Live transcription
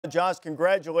Josh,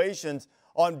 congratulations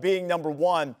on being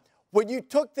 #1. When you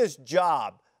took this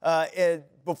job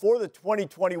before the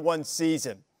 2021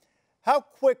 season, how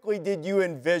quickly did you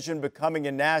envision becoming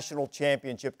a national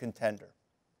championship contender?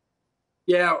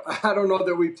 Yeah, I don't know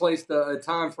that we placed a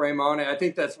time frame on it. I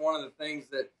think that's one of the things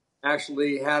that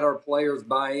actually had our players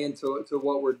buy into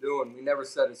what we're doing. We never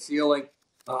set a ceiling.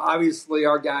 Obviously,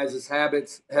 our guys'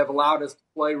 habits have allowed us to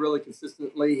play really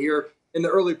consistently here in the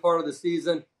early part of the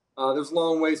season. There's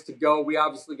long ways to go. We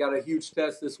obviously got a huge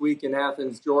test this week in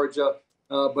Athens, Georgia,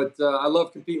 but I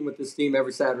love competing with this team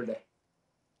every Saturday.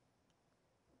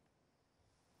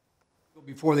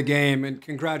 Before the game, and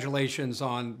congratulations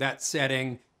on that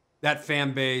setting, that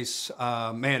fan base.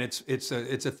 Man, it's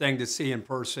a thing to see in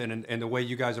person, and the way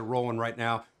you guys are rolling right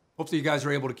now. Hopefully you guys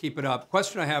are able to keep it up.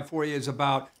 Question I have for you is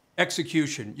about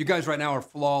execution. You guys right now are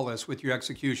flawless with your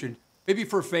execution. Maybe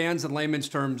for fans in layman's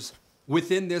terms,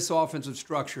 within this offensive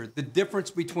structure, the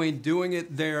difference between doing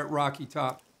it there at Rocky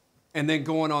Top and then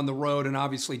going on the road and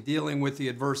obviously dealing with the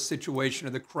adverse situation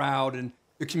of the crowd and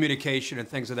the communication and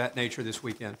things of that nature this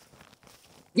weekend.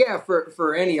 Yeah,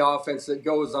 for any offense that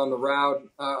goes on the route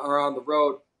or on the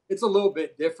road, it's a little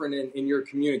bit different in your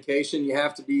communication. You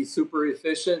have to be super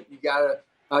efficient. You got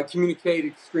to communicate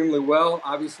extremely well.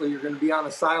 Obviously, you're going to be on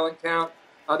a silent count.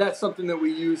 That's something that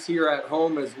we use here at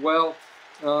home as well.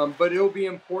 But it'll be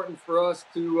important for us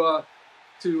to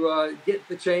get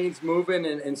the chains moving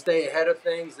and stay ahead of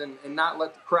things and not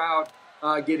let the crowd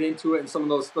get into it in some of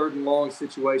those third and long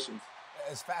situations.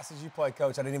 As fast as you play,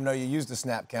 Coach, I didn't even know you used the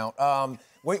snap count.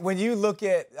 When you look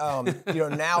at,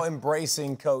 now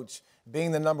embracing, Coach,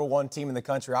 being the #1 team in the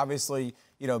country, obviously,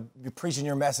 you're preaching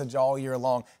your message all year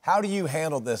long. How do you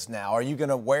handle this now? Are you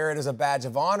going to wear it as a badge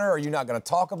of honor? Are you not going to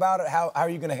talk about it? How are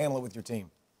you going to handle it with your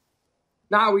team?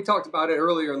 No, we talked about it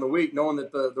earlier in the week, knowing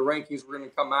that the rankings were going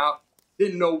to come out.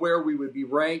 Didn't know where we would be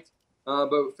ranked,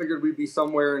 but figured we'd be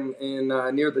somewhere in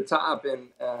near the top. And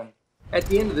at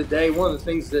the end of the day, one of the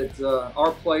things that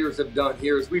our players have done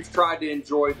here is we've tried to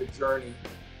enjoy the journey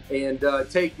and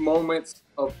take moments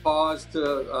of pause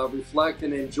to reflect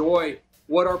and enjoy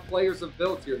what our players have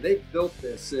built here. They've built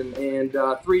this, and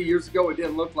 3 years ago it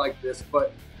didn't look like this,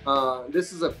 but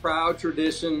this is a proud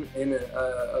tradition and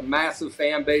a massive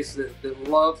fan base that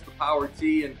loves the Power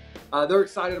T, and they're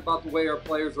excited about the way our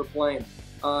players are playing.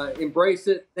 Embrace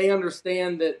it. They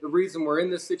understand that the reason we're in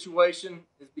this situation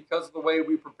is because of the way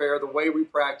we prepare, the way we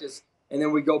practice, and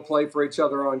then we go play for each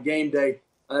other on game day.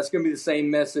 It's going to be the same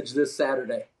message this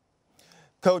Saturday.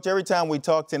 Coach, every time we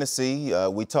talk Tennessee,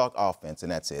 we talk offense,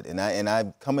 and that's it. And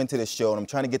I come into this show, and I'm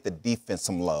trying to get the defense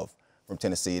some love from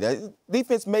Tennessee. The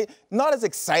defense may not as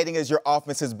exciting as your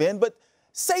offense has been, but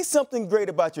say something great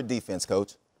about your defense,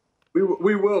 Coach.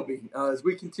 We will be as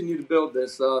we continue to build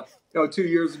this. 2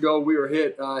 years ago we were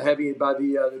hit heavy by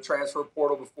the transfer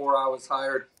portal before I was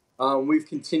hired. We've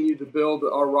continued to build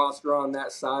our roster on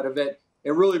that side of it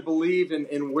and really believe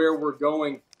in where we're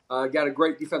going. Got a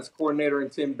great defensive coordinator in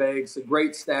Tim Beggs, a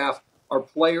great staff. Our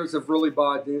players have really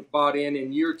bought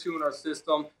in year 2 in our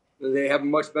system. They have a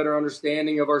much better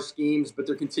understanding of our schemes, but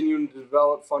they're continuing to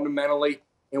develop fundamentally,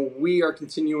 and we are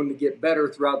continuing to get better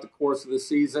throughout the course of the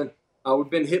season. We've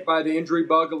been hit by the injury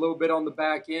bug a little bit on the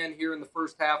back end here in the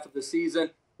first half of the season.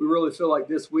 We really feel like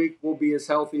this week we'll be as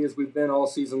healthy as we've been all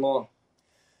season long.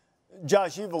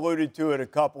 Josh, you've alluded to it a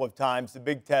couple of times, the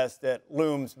big test that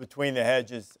looms between the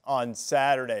hedges on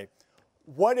Saturday.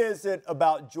 What is it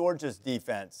about Georgia's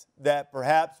defense that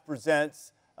perhaps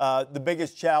presents the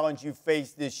biggest challenge you've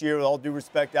faced this year, with all due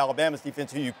respect to Alabama's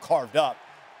defense, who you carved up?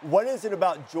 What is it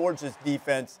about Georgia's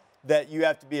defense that you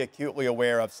have to be acutely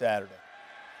aware of Saturday?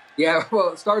 Yeah,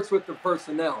 well, it starts with the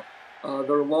personnel.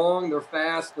 They're long, they're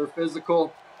fast, they're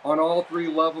physical on all 3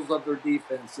 levels of their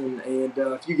defense. And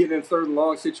if you get in third and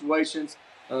long situations,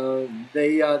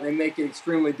 they make it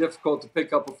extremely difficult to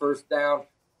pick up a first down.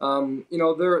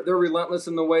 They're relentless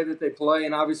in the way that they play,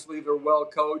 and obviously they're well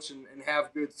coached and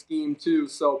have good scheme too.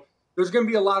 So there's going to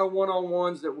be a lot of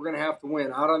one-on-ones that we're going to have to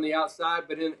win out on the outside,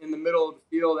 but in the middle of the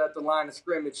field at the line of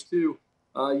scrimmage too.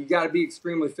 You got to be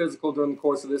extremely physical during the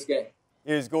course of this game.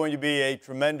 It is going to be a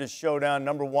tremendous showdown,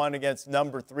 #1 against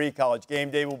 #3. College Game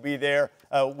Day will be there.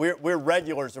 We're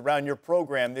regulars around your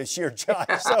program this year, Josh.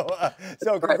 So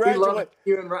congratulations. We love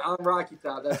you on Rocky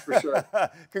Top, that's for sure.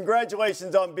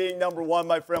 Congratulations on being #1,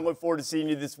 my friend. Look forward to seeing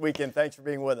you this weekend. Thanks for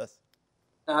being with us.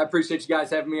 I appreciate you guys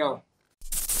having me on.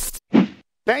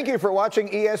 Thank you for watching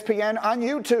ESPN on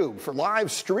YouTube. For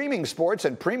live streaming sports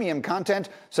and premium content,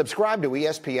 subscribe to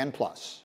ESPN+.